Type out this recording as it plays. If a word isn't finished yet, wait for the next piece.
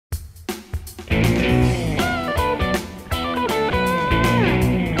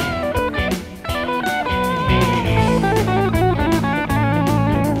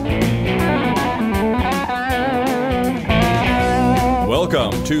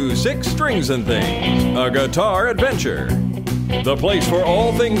to Six Strings and Things, a guitar adventure. The place for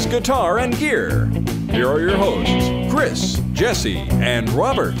all things guitar and gear. Here are your hosts, Chris, Jesse, and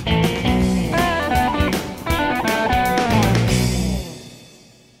Robert.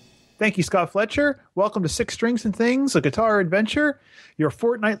 Thank you, Scott Fletcher. Welcome to Six Strings and Things, a guitar adventure, your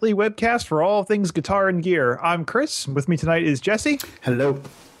fortnightly webcast for all things guitar and gear. I'm Chris. With me tonight is Jesse. Hello.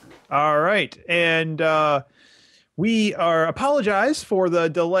 All right. And we apologize for the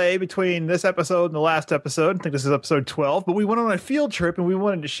delay between this episode and the last episode. I think this is episode 12, but we went on a field trip and we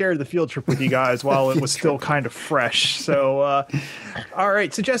wanted to share the field trip with you guys while it was still kind of fresh. So, all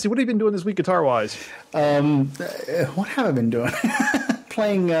right. So, Jesse, what have you been doing this week guitar-wise? What have I been doing?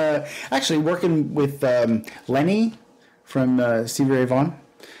 Playing, actually working with Lenny from Stevie Ray Vaughan.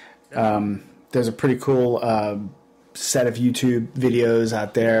 There's a pretty cool set of YouTube videos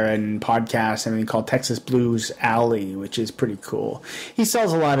out there and podcasts and everything called Texas Blues Alley, which is pretty cool. He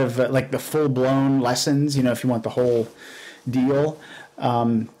sells a lot of like the full-blown lessons, you know, if you want the whole deal.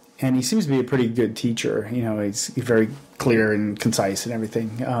 And he seems to be a pretty good teacher. You know, he's very clear and concise and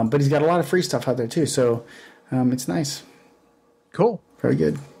everything. But he's got a lot of free stuff out there too, so it's nice. Cool. Very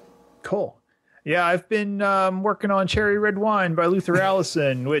good. Cool. Yeah, I've been working on Cherry Red Wine by Luther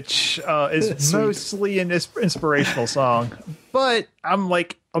Allison, which is mostly an inspirational song. But I'm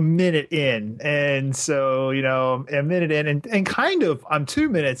like a minute in. And so, you know, a minute in and kind of I'm 2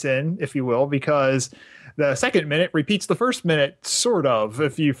 minutes in, if you will, because the second minute repeats the first minute, sort of.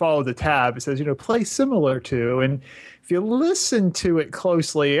 If you follow the tab, it says, you know, play similar to. And if you listen to it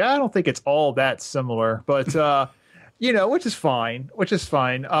closely, I don't think it's all that similar. But you know, which is fine.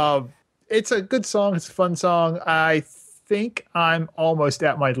 It's a good song. It's a fun song. I think I'm almost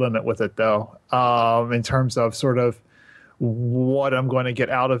at my limit with it, though, in terms of sort of what I'm going to get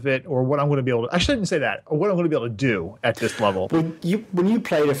out of it or what I'm going to be able to... I shouldn't say that. Or what I'm going to be able to do at this level. When you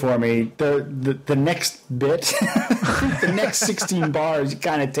played it for me, the next bit, the next 16 bars, it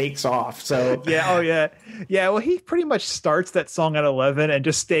kind of takes off. So yeah, oh yeah. Yeah, well, he pretty much starts that song at 11 and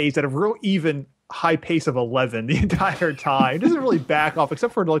just stays at a real even high pace of 11 the entire time. He doesn't really back off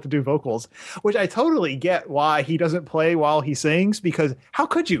except for like to do vocals, which I totally get why he doesn't play while he sings, because how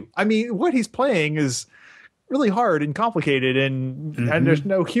could you? I mean, what he's playing is really hard and complicated, and there's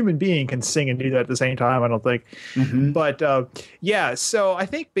no human being can sing and do that at the same time, I don't think. But yeah, so I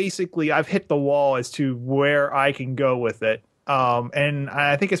think basically I've hit the wall as to where I can go with it. And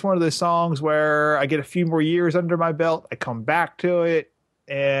I think it's one of those songs where I get a few more years under my belt, I come back to it,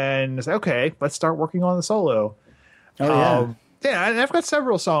 and say, okay, let's start working on the solo. Yeah, and I've got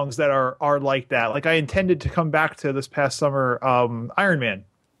several songs that are like that. Like I intended to come back to this past summer, Iron Man.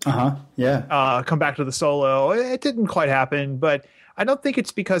 Yeah. Come back to the solo. It didn't quite happen, but I don't think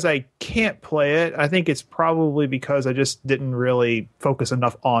it's because I can't play it. I think it's probably because I just didn't really focus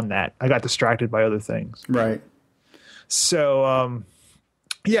enough on that. I got distracted by other things. Right. So,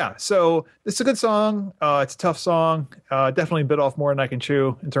 yeah, so it's a good song. It's a tough song. Definitely bit off more than I can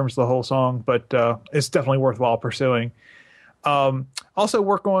chew in terms of the whole song, but it's definitely worthwhile pursuing. Also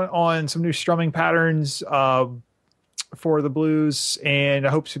work on some new strumming patterns for the blues, and I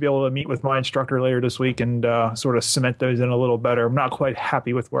hope to be able to meet with my instructor later this week and sort of cement those in a little better. I'm not quite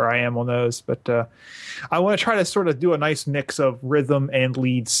happy with where I am on those, but I want to try to sort of do a nice mix of rhythm and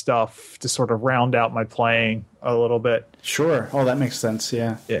lead stuff to sort of round out my playing a little bit. Sure. Oh, that makes sense.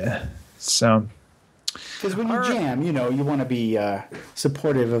 Yeah. Yeah. So, because when you jam, you know, you want to be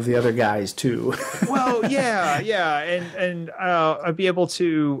supportive of the other guys too. Well, yeah, and I'd be able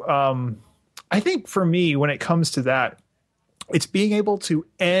to. I think for me, when it comes to that, it's being able to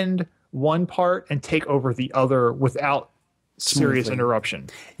end one part and take over the other without serious interruption.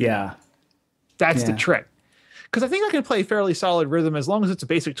 Yeah, that's the trick. Because I think I can play fairly solid rhythm as long as it's a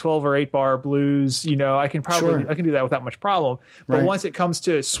basic 12 or 8 bar blues. You know, I can do that without much problem. But once it comes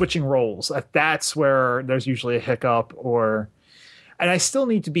to switching roles, that's where there's usually a hiccup. And I still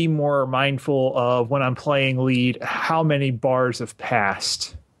need to be more mindful of when I'm playing lead, how many bars have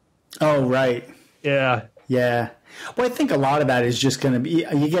passed. Oh, right. Yeah. Yeah. Well, I think a lot of that is just going to be,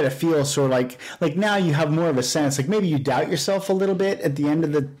 you get a feel sort of like now you have more of a sense, like maybe you doubt yourself a little bit at the end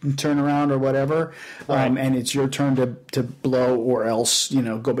of the turnaround or whatever, and it's your turn to blow or else, you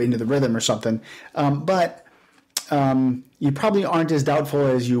know, go into the rhythm or something. But you probably aren't as doubtful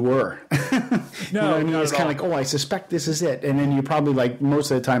as you were. You know what I mean? It's kind of like, oh, I suspect this is it. And then you're probably like,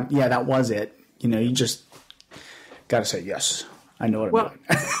 most of the time, yeah, that was it. You know, you just got to say yes. I know what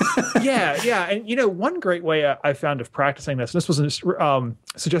I'm doing. Yeah. And, you know, one great way I found of practicing this was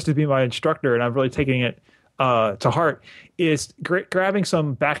suggested to be my instructor, and I'm really taking it to heart, is grabbing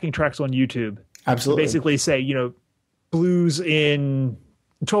some backing tracks on YouTube. Absolutely. Basically say, you know, blues in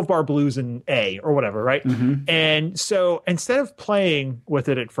 12 bar blues in A or whatever, right? And so instead of playing with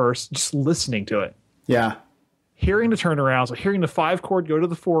it at first, just listening to it, Yeah. hearing the turnaround, so hearing the 5 chord go to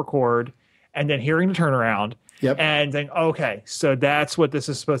the 4 chord, and then hearing the turnaround, Yep. and then, okay, so that's what this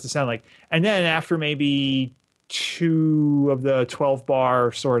is supposed to sound like. And then after maybe 2 of the 12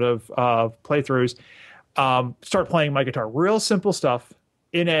 bar sort of playthroughs, start playing my guitar. Real simple stuff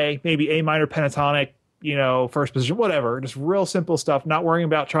in A, maybe A minor pentatonic, first position, whatever, just real simple stuff, not worrying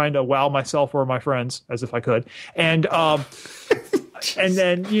about trying to wow myself or my friends as if I could. And and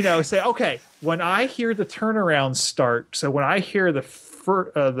then, say, okay, when I hear the turnaround start, so when I hear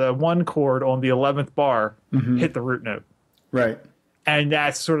the 1 chord on the 11th bar hit the root note. Right. And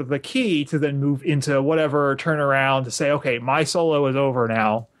that's sort of the key to then move into whatever turnaround to say, okay, my solo is over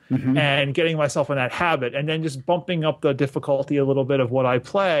now, and getting myself in that habit, and then just bumping up the difficulty a little bit of what I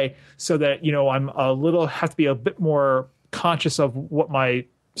play so that, I'm have to be a bit more conscious of what my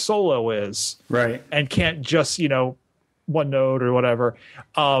solo is. Right. And can't just, one note or whatever.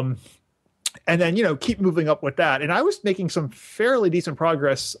 And then, keep moving up with that. And I was making some fairly decent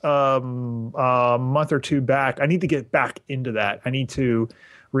progress a month or 2 back. I need to get back into that. I need to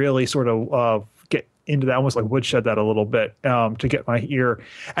really sort of get into that, almost like woodshed that a little bit to get my ear.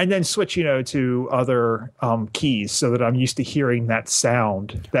 And then switch, to other keys so that I'm used to hearing that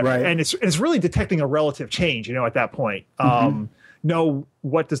sound. Right. And it's really detecting a relative change, at that point. Know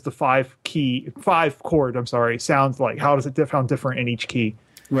what does the 5 chord, sounds like? How does it sound different in each key?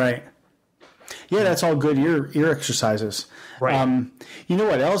 Right. Yeah, that's all good ear exercises. Right. You know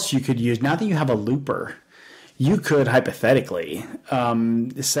what else you could use? Now that you have a looper, you could hypothetically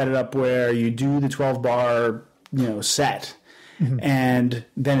set it up where you do the 12 bar, set. And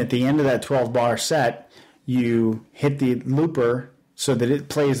then at the end of that 12 bar set, you hit the looper so that it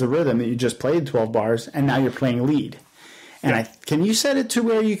plays the rhythm that you just played 12 bars, and now you're playing lead. And can you set it to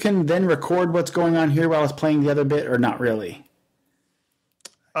where you can then record what's going on here while it's playing the other bit, or not really?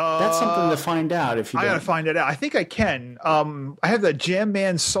 That's something to find out. If you I got to find it out. I think I can. I have the Jam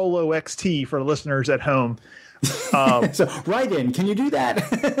Man Solo XT for listeners at home. So write in. Can you do that?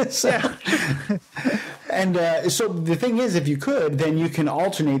 And so the thing is, if you could, then you can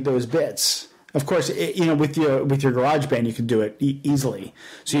alternate those bits. Of course, with your GarageBand, you can do it easily.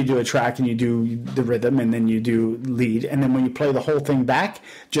 So you do a track and you do the rhythm, and then you do lead, and then when you play the whole thing back,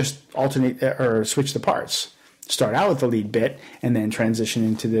 just alternate or switch the parts. Start out with the lead bit and then transition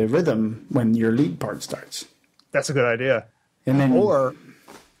into the rhythm when your lead part starts. That's a good idea. And then, I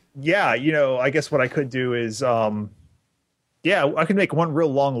guess what I could do is, I could make one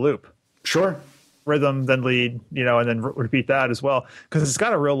real long loop. Sure. Rhythm, then lead, and then repeat that as well. Because it's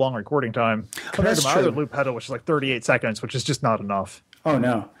got a real long recording time compared to my other loop pedal, which is like 38 seconds, which is just not enough. Oh,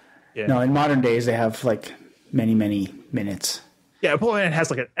 no. Yeah. No, in modern days, they have like many, many minutes. Yeah, it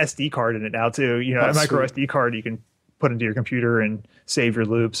has like an SD card in it now too. A micro SD card you can put into your computer and save your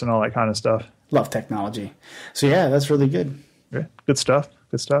loops and all that kind of stuff. Love technology. So yeah, that's really good. Yeah, good stuff.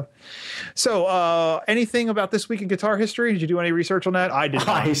 So, anything about this week in guitar history? Did you do any research on that? I did not.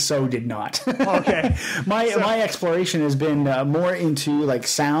 I so did not. Okay. My exploration has been more into like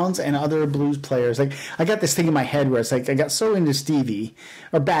sounds and other blues players. Like I got this thing in my head where it's like I got so into Stevie,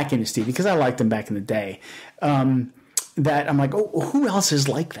 or back into Stevie, because I liked him back in the day. That I'm like, oh, who else is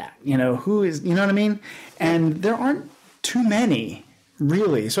like that? Who is, you know what I mean? And there aren't too many,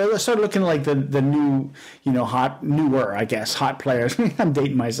 really. So I started looking at like the new, newer, I guess, hot players. I'm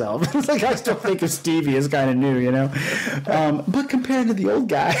dating myself. It's like I still think of Stevie as kind of new, but compared to the old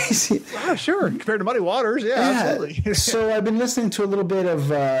guys. Oh, sure. Compared to Muddy Waters. Yeah, absolutely. So I've been listening to a little bit of,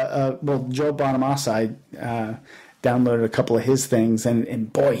 Joe Bonamassa. I downloaded a couple of his things,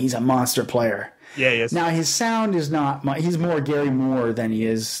 and boy, he's a monster player. Yeah, yes. Now, his sound is not... He's more Gary Moore than he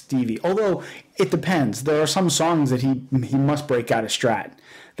is Stevie. Although, it depends. There are some songs that he must break out a Strat.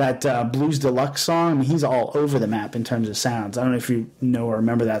 That Blues Deluxe song, he's all over the map in terms of sounds. I don't know if you know or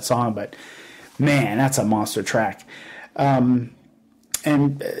remember that song, but man, that's a monster track. And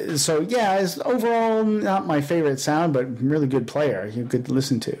so, yeah, it's overall not my favorite sound, but really good player. You could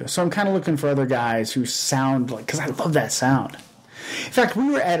listen to. So I'm kind of looking for other guys who sound like... Because I love that sound. In fact,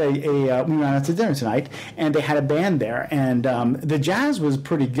 we were at we went out to dinner tonight, and they had a band there, and the jazz was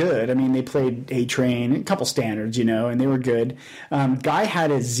pretty good. I mean, they played A-Train, a couple standards, and they were good. Guy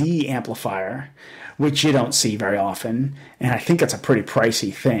had a Z amplifier, which you don't see very often, and I think it's a pretty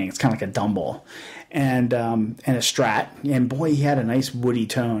pricey thing. It's kind of like a Dumble. And a Strat, and boy, he had a nice woody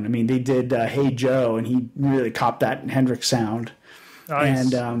tone. I mean, they did Hey Joe, and he really copped that Hendrix sound.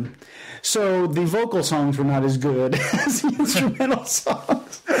 Nice. And so the vocal songs were not as good as the instrumental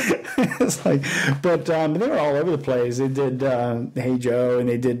songs. It's like, but they were all over the place. They did Hey Joe, and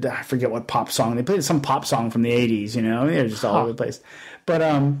they did, I forget what pop song. They played some pop song from the 80s, you know. They were just all over the place. But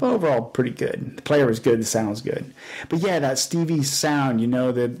overall, pretty good. The player was good. The sound was good. But yeah, that Stevie sound, you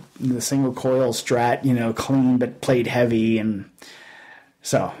know, the single coil Strat, you know, clean but played heavy, and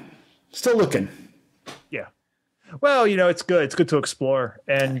so still looking. Yeah. Well, you know, it's good. It's good to explore.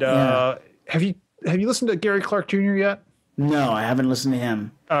 And have you listened to Gary Clark Jr. yet? No, I haven't listened to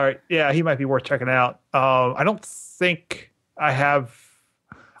him. All right. Yeah, he might be worth checking out. I don't think I have.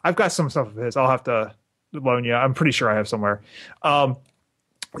 I've got some stuff of his. I'll have to loan you. I'm pretty sure I have somewhere. So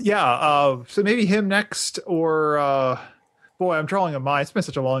maybe him next, or boy, I'm drawing a mind. It's been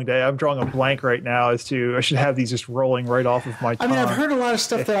such a long day. I'm drawing a blank right now as to I should have these just rolling right off of my tongue. I mean, I've heard a lot of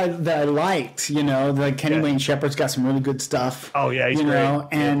stuff that I liked. You know, like Kenny Wayne Shepherd's got some really good stuff. Oh yeah, he's great. Know,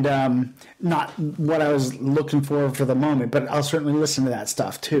 and not what I was looking for the moment, but I'll certainly listen to that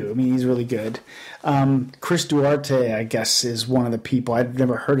stuff too. I mean, he's really good. Chris Duarte, I guess, is one of the people. I've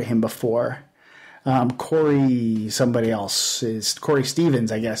never heard of him before. Corey, somebody else is Corey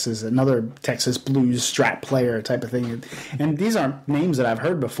Stevens, I guess, is another Texas blues Strat player type of thing. And these aren't names that I've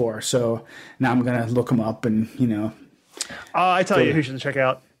heard before, so now I'm going to look them up and, you know. I tell you who should check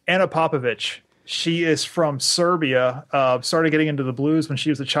out. Anna Popovic. She is from Serbia. Started getting into the blues when she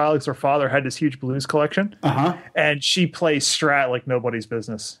was a child because her father had this huge blues collection. And she plays Strat like nobody's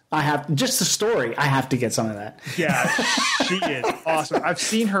business. I have just the story. I have to get some of that. Yeah, she is awesome. I've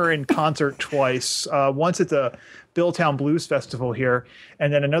seen her in concert twice. Once at the Billtown Blues Festival here,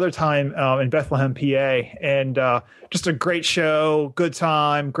 and then another time in Bethlehem, PA. And just a great show, good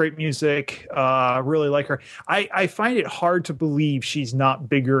time, great music. Really like her. I find it hard to believe she's not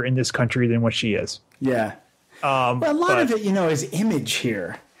bigger in this country than what she is. Yeah. Well, a lot of it, you know, is image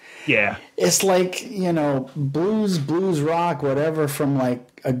here. Yeah. It's like, you know, blues rock, whatever, from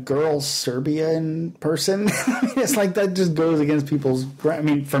like a girl Serbian person. It's like that just goes against people's. I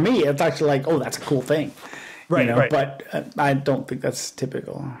mean, for me, it's actually like, oh, that's a cool thing. Right, you know, right. But I don't think that's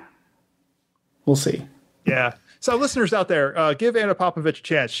typical. We'll see. Yeah. So listeners out there, give Anna Popovic a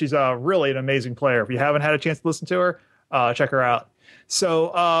chance. She's really an amazing player. If you haven't had a chance to listen to her, check her out.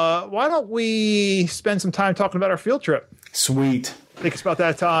 So why don't we spend some time talking about our field trip? Sweet. I think it's about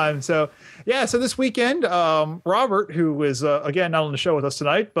that time. So, yeah, so this weekend, Robert, who is, again, not on the show with us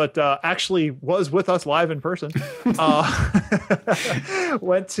tonight, but actually was with us live in person,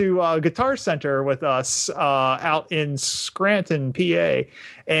 went to Guitar Center with us out in Scranton, PA.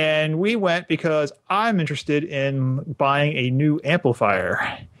 And we went because I'm interested in buying a new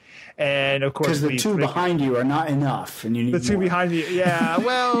amplifier. And of course, because the two behind you are not enough, and you need the two more behind you. Yeah,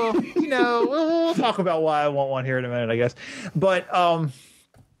 well, you know, we'll talk about why I want one here in a minute, I guess. But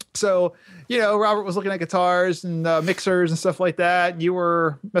so you know, Robert was looking at guitars and mixers and stuff like that. You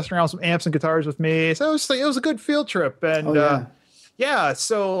were messing around with some amps and guitars with me, so it was a good field trip. And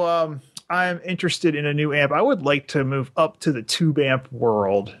so I'm interested in a new amp. I would like to move up to the tube amp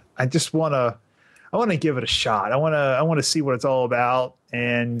world. I want to give it a shot. I want to see what it's all about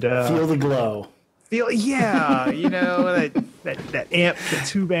and feel the glow. You know, that amp, the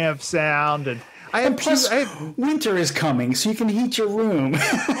tube amp sound, and plus winter is coming, so you can heat your room.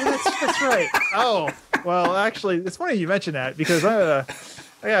 That's right. Oh, well, actually, it's funny you mention that because I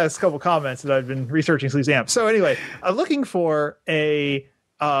got a couple comments that I've been researching these amps. So anyway, I'm looking for a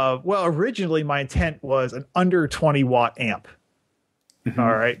originally my intent was an under 20 watt amp. Mm-hmm.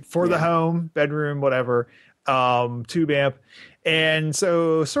 All right. For the home, bedroom, whatever, tube amp. And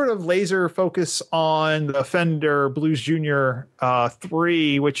so sort of laser focus on the Fender Blues Jr.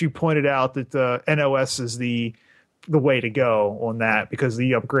 3, which you pointed out that the NOS is the way to go on that because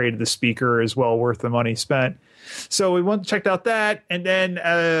the upgrade of the speaker is well worth the money spent. So we checked out that. And then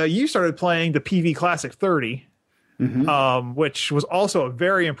you started playing the Peavey Classic 30. Mm-hmm. Which was also a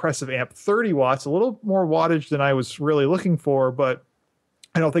very impressive amp, 30 watts, a little more wattage than I was really looking for, but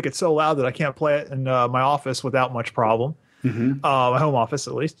I don't think it's so loud that I can't play it in my office without much problem. Mm-hmm. My home office,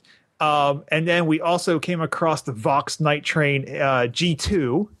 at least. And then we also came across the Vox Night Train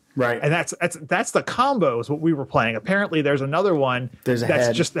G2. Right. And that's the combo is what we were playing. Apparently there's another one that's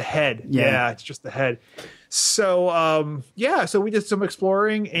head. Just the head. Yeah, it's just the head. So, so we did some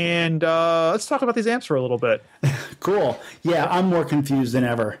exploring and let's talk about these amps for a little bit. Cool. Yeah, I'm more confused than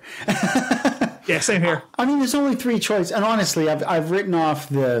ever. Yeah, same here. I mean, there's only 3 choices. And honestly, I've written off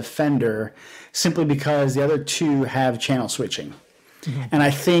the Fender simply because the other 2 have channel switching. Mm-hmm. And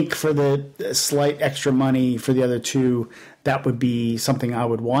I think for the slight extra money for the other 2, that would be something I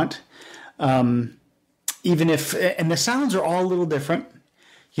would want. Even if, and the sounds are all a little different.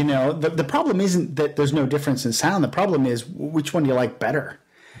 You know, the problem isn't that there's no difference in sound. The problem is which one do you like better?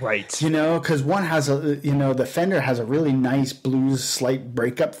 Right. You know, because one has the Fender has a really nice blues slight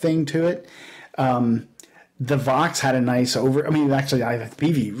breakup thing to it. The Vox had a nice actually, I have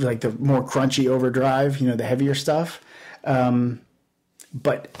Peavey, like the more crunchy overdrive, the heavier stuff.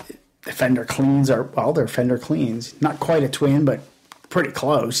 But the Fender cleans they're Fender cleans. Not quite a twin, but pretty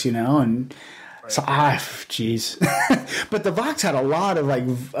close, and right. So, geez. But the Vox had a lot of like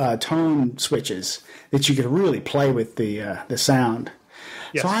tone switches that you could really play with the sound.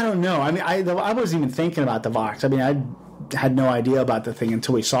 Yes. So I don't know. I mean, I wasn't even thinking about the Vox. I mean, I had no idea about the thing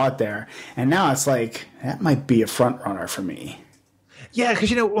until we saw it there. And now it's like, that might be a front runner for me. Yeah,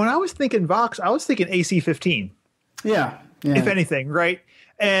 because, when I was thinking Vox, I was thinking AC-15. Yeah. If anything, right?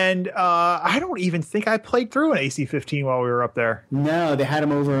 And I don't even think I played through an AC-15 while we were up there. No, they had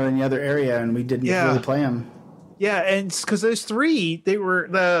them over in the other area, and we didn't really play them. Yeah, and because those three, they were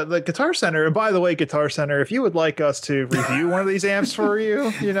the Guitar Center. And by the way, Guitar Center, if you would like us to review one of these amps for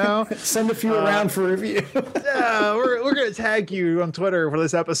you, send a few around for review. Yeah, we're going to tag you on Twitter for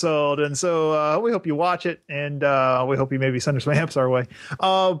this episode, and so we hope you watch it, and we hope you maybe send us some amps our way.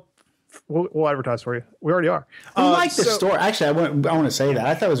 We'll advertise for you. We already are. I like the store. Actually, I want to say that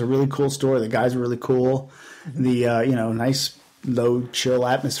I thought it was a really cool store. The guys were really cool. The nice low chill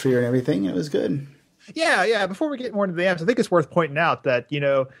atmosphere and everything. It was good. Yeah. Before we get more into the amps, I think it's worth pointing out that,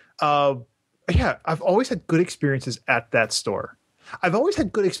 I've always had good experiences at that store. I've always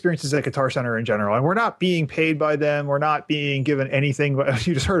had good experiences at Guitar Center in general, and we're not being paid by them. We're not being given anything.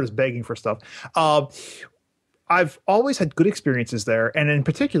 You just heard us begging for stuff. I've always had good experiences there, and in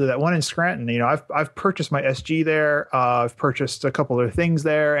particular that one in Scranton. I've purchased my SG there. I've purchased a couple other things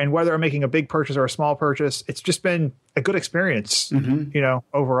there, and whether I'm making a big purchase or a small purchase, it's just been a good experience,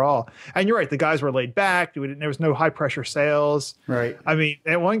 overall. And you're right, the guys were laid back. There was no high pressure sales. Right. I mean,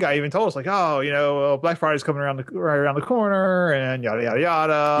 and one guy even told us like, Black Friday's coming right around the corner, and yada yada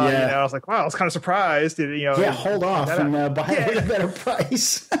yada. Yeah. I was like, wow, I was kind of surprised. Yeah, hold off and buy it at a better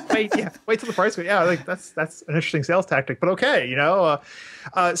price. wait till the price goes. Yeah, like that's an interesting sales tactic, but okay,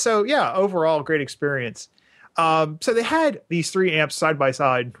 so yeah, overall great experience. So they had these three amps side by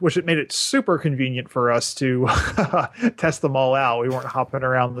side, which it made it super convenient for us to test them all out. We weren't hopping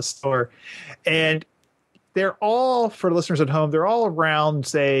around the store, and they're all, for listeners at home, they're all around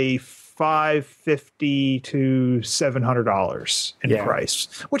say $550 to $700 in price,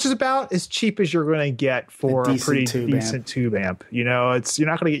 which is about as cheap as you're going to get for a pretty decent tube amp. You're not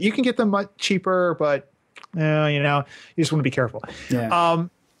going to get. You can get them much cheaper, but you just want to be careful. Yeah.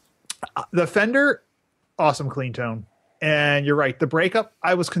 The Fender, awesome clean tone, and you're right. The breakup,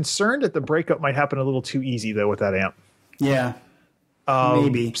 I was concerned that the breakup might happen a little too easy though with that amp. Yeah,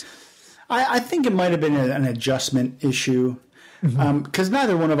 maybe. I think it might have been an adjustment issue. Because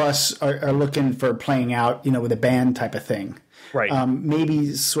neither one of us are looking for playing out, with a band type of thing. Right.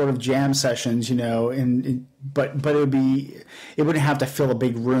 Maybe sort of jam sessions, but it wouldn't have to fill a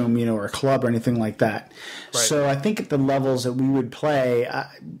big room, or a club or anything like that. Right. So I think at the levels that we would play,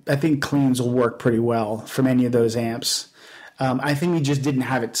 I think cleans will work pretty well from any of those amps. I think we just didn't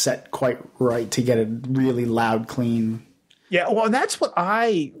have it set quite right to get a really loud clean. Yeah, well, and that's what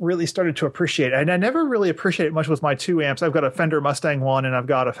I really started to appreciate. And I never really appreciated much with my two amps. I've got a Fender Mustang one and I've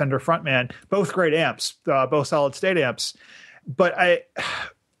got a Fender Frontman, both great amps, both solid state amps. But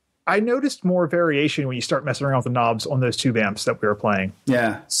I noticed more variation when you start messing around with the knobs on those tube amps that we were playing.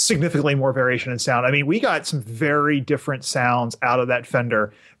 Yeah. Significantly more variation in sound. I mean, we got some very different sounds out of that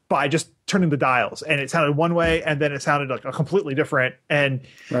Fender by just turning the dials, and it sounded one way and then it sounded like a completely different. And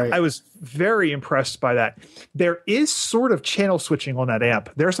right. I was very impressed by that. There is sort of channel switching on that amp.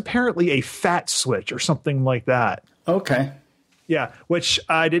 There's apparently a fat switch or something like that. Okay. Yeah, which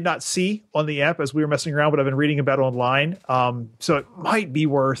I did not see on the amp as we were messing around, but I've been reading about it online. So it might be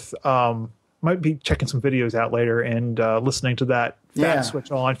worth, might be checking some videos out later and listening to that fat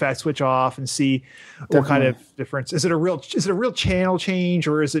switch on, fat switch off, and see what kind of difference. Is it a real channel change,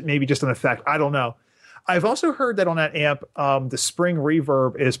 or is it maybe just an effect? I don't know. I've also heard that on that amp, the spring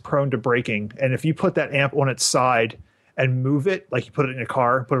reverb is prone to breaking, and if you put that amp on its side and move it, like you put it in a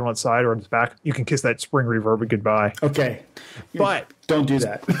car, put it on its side or on its back, you can kiss that spring reverb goodbye. Okay. But don't do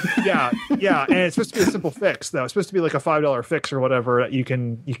that. yeah. And it's supposed to be a simple fix, though. It's supposed to be like a $5 fix or whatever that you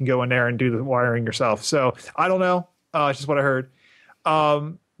can go in there and do the wiring yourself. So I don't know. It's just what I heard.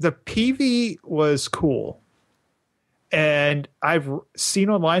 The Peavey was cool. And I've seen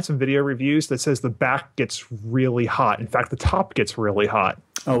online some video reviews that says the back gets really hot. In fact, the top gets really hot.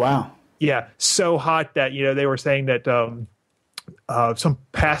 Oh, wow. Yeah, so hot that, they were saying that some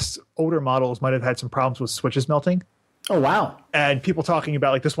past older models might have had some problems with switches melting. Oh, wow. And people talking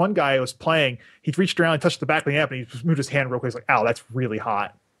about, like, this one guy was playing, he reached around and touched the back of the amp, and he just moved his hand real quick. He's like, ow, that's really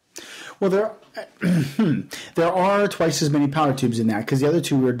hot. Well, there are twice as many power tubes in that, because the other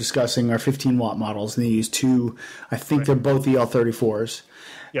two we're discussing are 15-watt models, and they use two. I think they're both EL34s.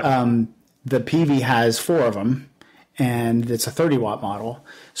 Yeah. The Peavey has 4 of them, and it's a 30-watt model.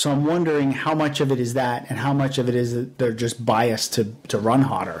 So I'm wondering how much of it is that, and how much of it is that they're just biased to run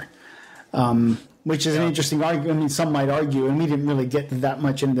hotter. Which is an interesting argument. I mean, some might argue, and we didn't really get that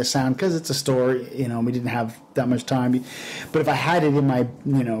much into the sound because it's a store, we didn't have that much time. But if I had it in my,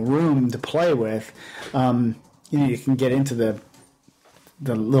 room to play with, you can get into the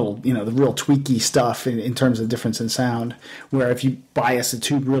little, the real tweaky stuff in terms of difference in sound, where if you bias the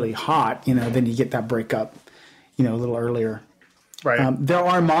tube really hot, then you get that breakup, a little earlier. Right. There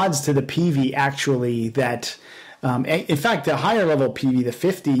are mods to the Peavey actually that... in fact, the higher level Peavey, the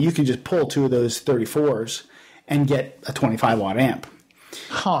 50, you can just pull 2 of those 34s and get a 25-watt amp.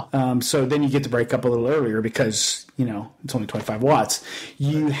 Huh. So then you get to break up a little earlier because, it's only 25 watts.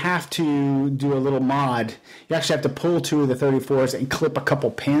 You have to do a little mod. You actually have to pull 2 of the 34s and clip a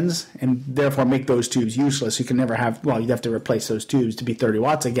couple pins and therefore make those tubes useless. You can never have, you'd have to replace those tubes to be 30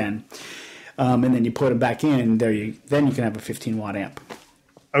 watts again. And then you put them back in, then you can have a 15-watt amp.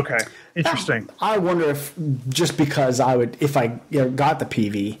 Okay. Interesting. I wonder if just because if I got the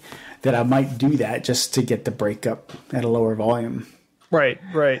Peavey, that I might do that just to get the breakup at a lower volume. Right.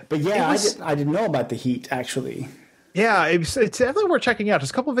 But yeah, I didn't know about the heat actually. Yeah, it's definitely worth checking out.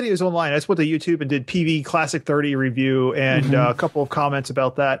 There's a couple of videos online. I just went to YouTube and did Peavey Classic 30 review and a couple of comments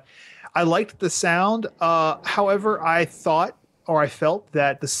about that. I liked the sound. However, I felt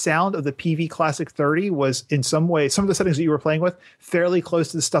that the sound of the Peavey Classic 30 was in some way, some of the settings that you were playing with, fairly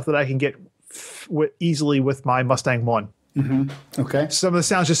close to the stuff that I can get easily with my Mustang 1. Mm-hmm. Okay. Some of the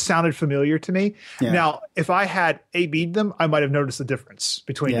sounds just sounded familiar to me. Yeah. Now, if I had A-B'd them, I might have noticed the difference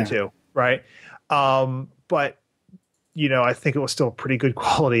between the two, right? But, I think it was still a pretty good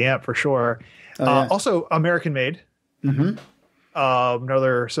quality amp for sure. Also, American made. Mm-hmm.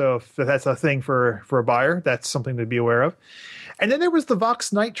 So if that's a thing for a buyer, that's something to be aware of. And then there was the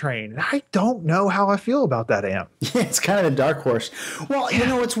Vox Night Train. And I don't know how I feel about that amp. Yeah, it's kind of a dark horse. Well,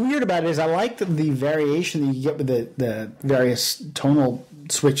 what's weird about it is I like the variation that you get with the various tonal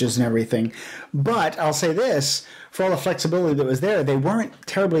switches and everything. But I'll say this, for all the flexibility that was there, they weren't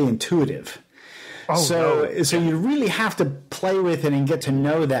terribly intuitive. So you really have to play with it and get to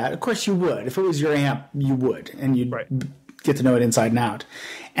know that. Of course you would. If it was your amp, you would. And you'd get to know it inside and out.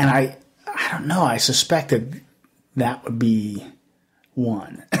 And I don't know, I suspected that would be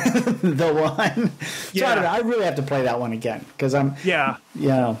one. The one. So I don't know, I really have to play that one again because I'm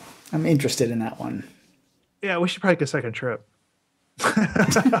interested in that one. Yeah, we should probably get a second trip.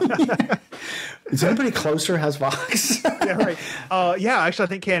 Is anybody closer has Vox? Yeah, right. Actually, I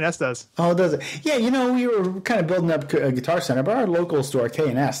think K&S does. Oh, does it? Yeah, we were kind of building up a Guitar Center, but our local store,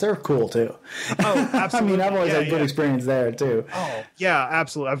 K&S, they're cool too. Oh, absolutely. I've always had good experience there too. Oh, yeah,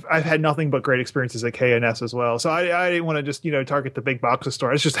 absolutely. I've had nothing but great experiences at K&S as well. So I didn't want to just target the big box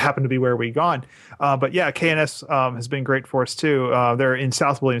store. It just happened to be where we gone. But yeah, K&S has been great for us too. They're in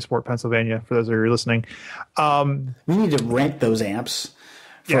South Williamsport, Pennsylvania. For those of you who are listening, we need to rent those amps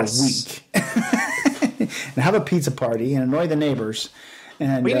for a week and have a pizza party and annoy the neighbors.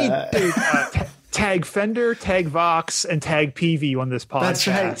 And we need to tag Fender, tag Vox, and tag Peavey on this podcast. That's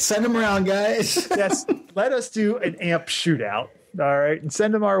right. Send them around, guys. Yes. Let us do an amp shootout. All right. And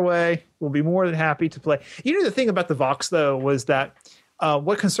send them our way. We'll be more than happy to play. The thing about the Vox, though, was that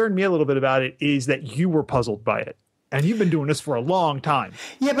what concerned me a little bit about it is that you were puzzled by it. And you've been doing this for a long time.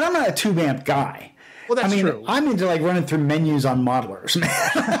 Yeah, but I'm not a tube amp guy. Well, that's true. I'm into running through menus on modelers, man.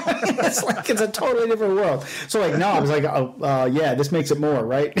 It's a totally different world. So I was like, this makes it more,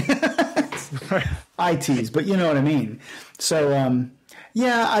 right? I tease, but you know what I mean. So,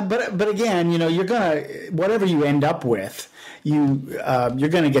 but again, you're gonna, whatever you end up with, you're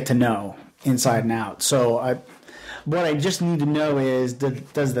gonna get to know inside and out. So what I just need to know is,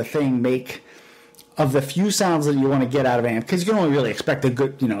 does the thing make, of the few sounds that you want to get out of amp, because you can only really expect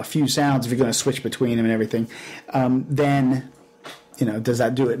a few sounds if you're going to switch between them and everything, then, does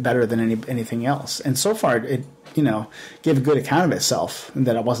that do it better than anything else? And so far, it, gave a good account of itself, and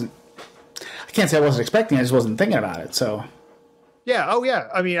that I can't say I wasn't expecting it, I just wasn't thinking about it, so. Yeah. Oh, yeah.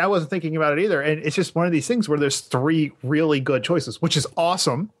 I wasn't thinking about it either. And it's just one of these things where there's 3 really good choices, which is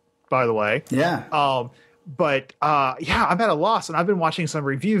awesome, by the way. Yeah. But I'm at a loss, and I've been watching some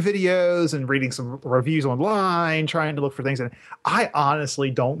review videos and reading some reviews online, trying to look for things, and I honestly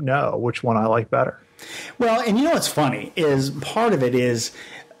don't know which one I like better. Well, and what's funny is part of it is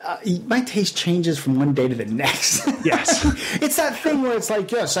my taste changes from one day to the next. Yes. It's that thing where it's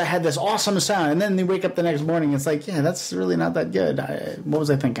like, yes, I had this awesome sound, and then you wake up the next morning, it's like, yeah, that's really not that good. What was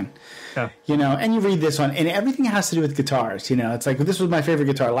I thinking? Yeah. You know, and you read this one, and everything has to do with guitars. You know, it's like, well, this was my favorite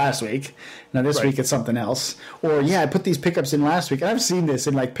guitar last week. Now this week it's something else. Or, yeah, I put these pickups in last week. And I've seen this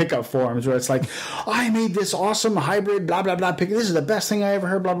in, like, pickup forums where it's like, I made this awesome hybrid, blah, blah, blah pickup. This is the best thing I ever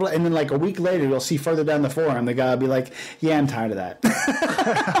heard, blah, blah. And then, like, a week later, you'll see further down the forum, the guy will be like, yeah, I'm tired of that.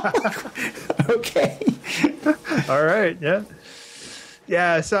 Okay. All right. Yeah.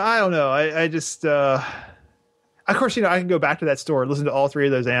 Yeah. So I don't know. I just, of course, you know, I can go back to that store and listen to all three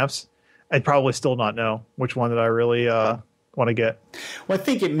of those amps. I'd probably still not know which one that I really want to get. Well, I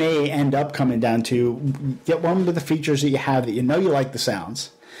think it may end up coming down to get one with the features that you have that you know you like the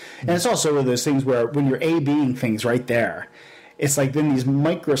sounds. And it's also one of those things where when you're A-Bing things right there, it's like then these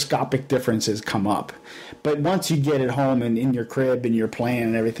microscopic differences come up. But once you get it home and in your crib and you're playing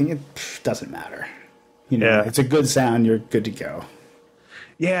and everything, it doesn't matter. You know, It's a good sound, you're good to go.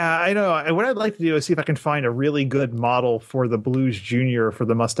 Yeah, I know. What I'd like to do is see if I can find a really good model for the Blues Jr. for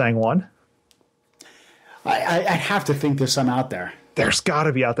the Mustang One. I have to think there's some out there. There's got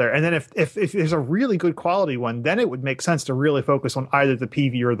to be out there. And then if there's a really good quality one, then it would make sense to really focus on either the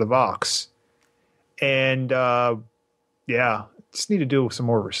Peavey or the Vox. And, just need to do some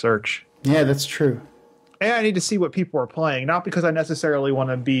more research. Yeah, that's true. And I need to see what people are playing, not because I necessarily want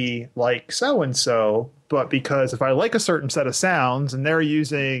to be like so-and-so, but because if I like a certain set of sounds and they're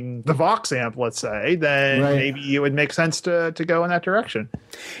using the Vox amp, let's say, then maybe it would make sense to go in that direction.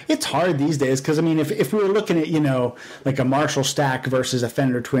 It's hard these days because, I mean, if we were looking at, you know, like a Marshall Stack versus a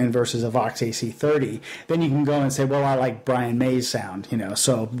Fender Twin versus a Vox AC30, then you can go and say, well, I like Brian May's sound, you know,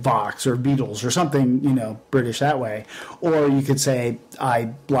 so Vox or Beatles or something, you know, British that way. Or you could say,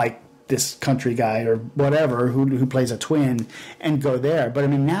 I like this country guy or whatever who plays a twin and go there. But I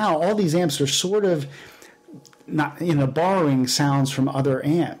mean, now all these amps are sort of not, you know, borrowing sounds from other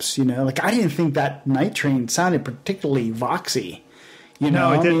amps, you know, like I didn't think that Night Train sounded particularly Voxy, you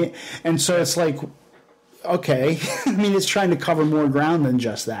know. No, it didn't. And so it's like, okay, I mean, it's trying to cover more ground than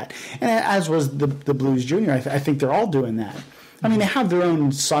just that. And as was the Blues Jr. I think they're all doing that. I mean, they have their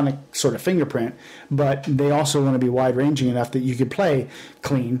own sonic sort of fingerprint, but they also want to be wide-ranging enough that you could play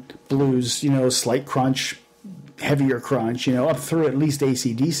clean blues, you know, slight crunch, heavier crunch, you know, up through at least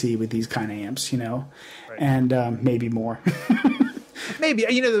AC/DC with these kind of amps, you know, and maybe more. Maybe,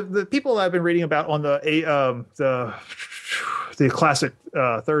 you know, the people that I've been reading about on the Classic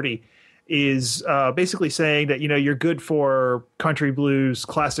 30 is basically saying that, you know, you're good for country blues,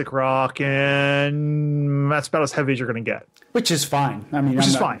 classic rock, and that's about as heavy as you're going to get. Which is fine. I mean,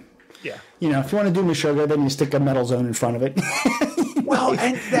 fine. Yeah. You know, if you want to do Meshuggah, then you stick a metal zone in front of it. Well,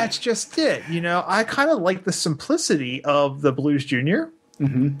 and that's just it. You know, I kind of like the simplicity of the Blues Jr.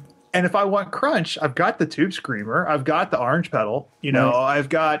 Mm-hmm. And if I want crunch, I've got the Tube Screamer. I've got the orange pedal. You know, I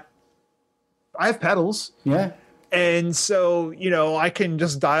have pedals. Yeah. And so, you know, I can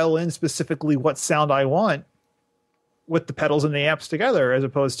just dial in specifically what sound I want with the pedals and the amps together, as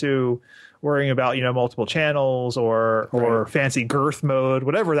opposed to worrying about, you know, multiple channels or fancy girth mode,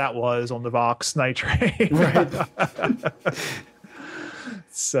 whatever that was on the Vox Night Train. Right.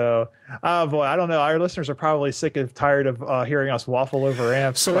 So, boy, I don't know. Our listeners are probably sick and tired of hearing us waffle over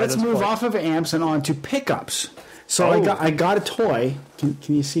amps. So let's move off of amps and on to pickups. So I got a toy. Can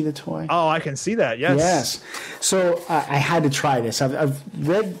you see the toy? Oh, I can see that. Yes. Yes. So I had to try this. I've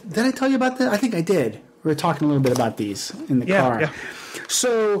read. Did I tell you about that? I think I did. We were talking a little bit about these in the car. Yeah.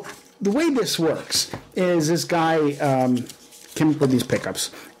 So the way this works is this guy came up with these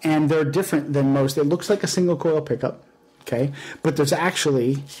pickups, and they're different than most. It looks like a single coil pickup, okay, but there's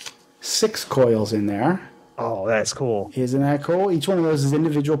actually 6 coils in there. Oh, that's cool. Isn't that cool? Each one of those is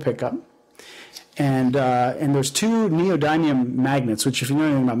individual pickup. And there's 2 neodymium magnets, which, if you know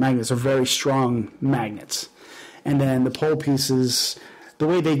anything about magnets, are very strong magnets. And then the pole pieces, the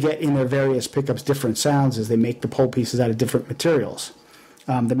way they get in their various pickups different sounds is they make the pole pieces out of different materials.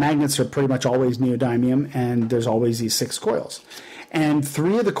 The magnets are pretty much always neodymium, and there's always these 6 coils. And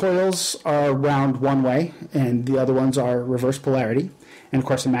 3 of the coils are wound one way, and the other ones are reverse polarity. And, of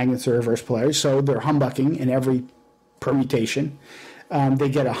course, the magnets are reverse polarity, so they're humbucking in every permutation. They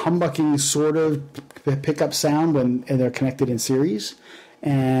get a humbucking sort of pickup sound when they're connected in series,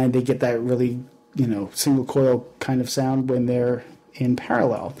 and they get that really, you know, single coil kind of sound when they're in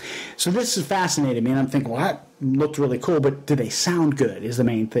parallel. So this is fascinating me, and I'm thinking, well, that looked really cool, but do they sound good is the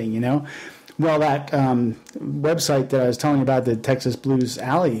main thing, you know? Well, that website that I was telling you about, the Texas Blues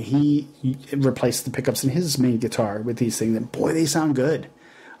Alley, he replaced the pickups in his main guitar with these things, and boy, they sound good.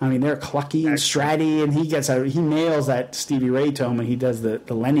 I mean, they're clucky and stratty, and he nails that Stevie Ray tone when he does the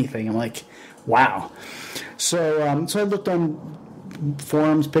Lenny thing. I'm like, wow. So so I looked on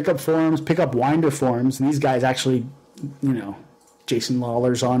forums, pickup winder forums, and these guys actually, Jason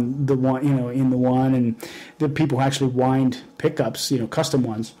Lawler's on the one, in the one, and the people who actually wind pickups, custom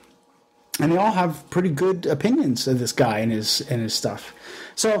ones, and they all have pretty good opinions of this guy and his stuff.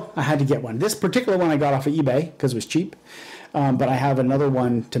 So I had to get one. This particular one I got off of eBay because it was cheap, but I have another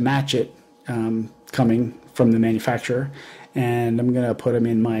one to match it coming from the manufacturer, and I'm gonna put them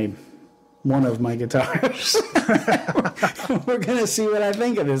in one of my guitars. We're gonna see what I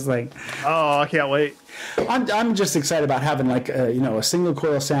think of this thing. Oh, I can't wait. I'm just excited about having a single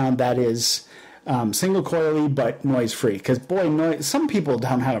coil sound that is single coily but noise free. Because some people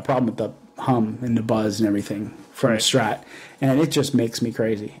don't have a problem with the hum and the buzz and everything from a Strat, and it just makes me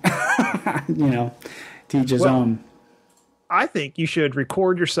crazy. To each his own. I think you should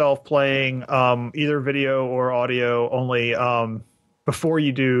record yourself playing either video or audio only before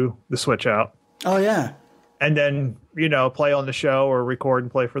you do the switch out. Oh yeah. And then, play on the show or record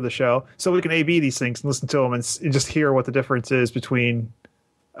and play for the show. So we can A/B these things and listen to them and just hear what the difference is between,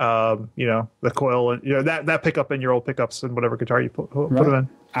 the coil and, that pickup and your old pickups and whatever guitar you put them in.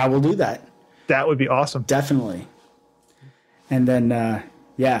 I will do that. That would be awesome. Definitely. And then,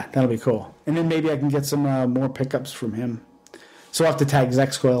 that'll be cool. And then maybe I can get some more pickups from him. So I'll have to tag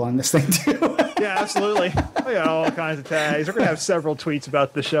Zex Coil on this thing too. Yeah, absolutely. We got all kinds of tags. We're going to have several tweets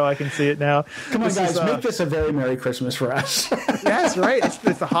about the show. I can see it now. Come on, guys. Make this a very Merry Christmas for us. Yes, right. It's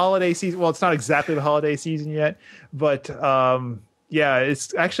the holiday season. Well, it's not exactly the holiday season yet. But,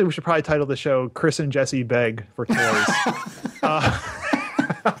 it's actually, we should probably title the show Chris and Jesse Beg for Toys.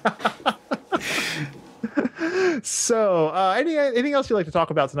 So, anything else you'd like to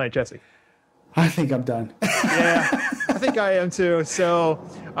talk about tonight, Jesse? I think I'm done. Yeah, I think I am too. So,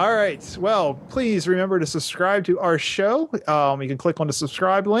 all right. Well, please remember to subscribe to our show. You can click on the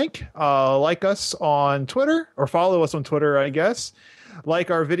subscribe link, like us on Twitter, or follow us on Twitter, I guess.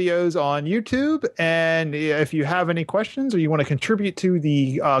 Like our videos on YouTube. And if you have any questions or you want to contribute to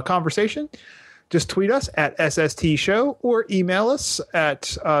the conversation, just tweet us at SST Show or email us at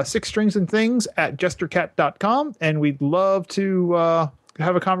sixstringsandthings@jestercat.com. And we'd love to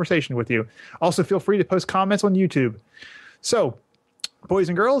have a conversation with you. Also, feel free to post comments on YouTube. So, boys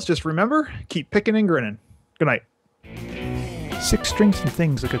and girls, just remember, keep picking and grinning. Good night. Six Strings and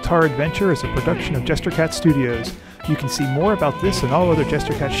Things, a guitar adventure, is a production of Jestercat Studios. You can see more about this and all other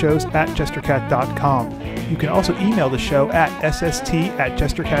Jestercat shows at jestercat.com. You can also email the show at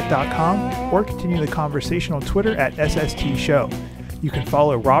sst@jestercat.com or continue the conversation on Twitter at SST Show. You can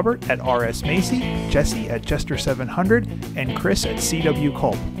follow Robert at RS Macy, Jesse at Jester700, and Chris at CW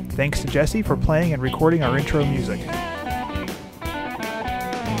Culp. Thanks to Jesse for playing and recording our intro music.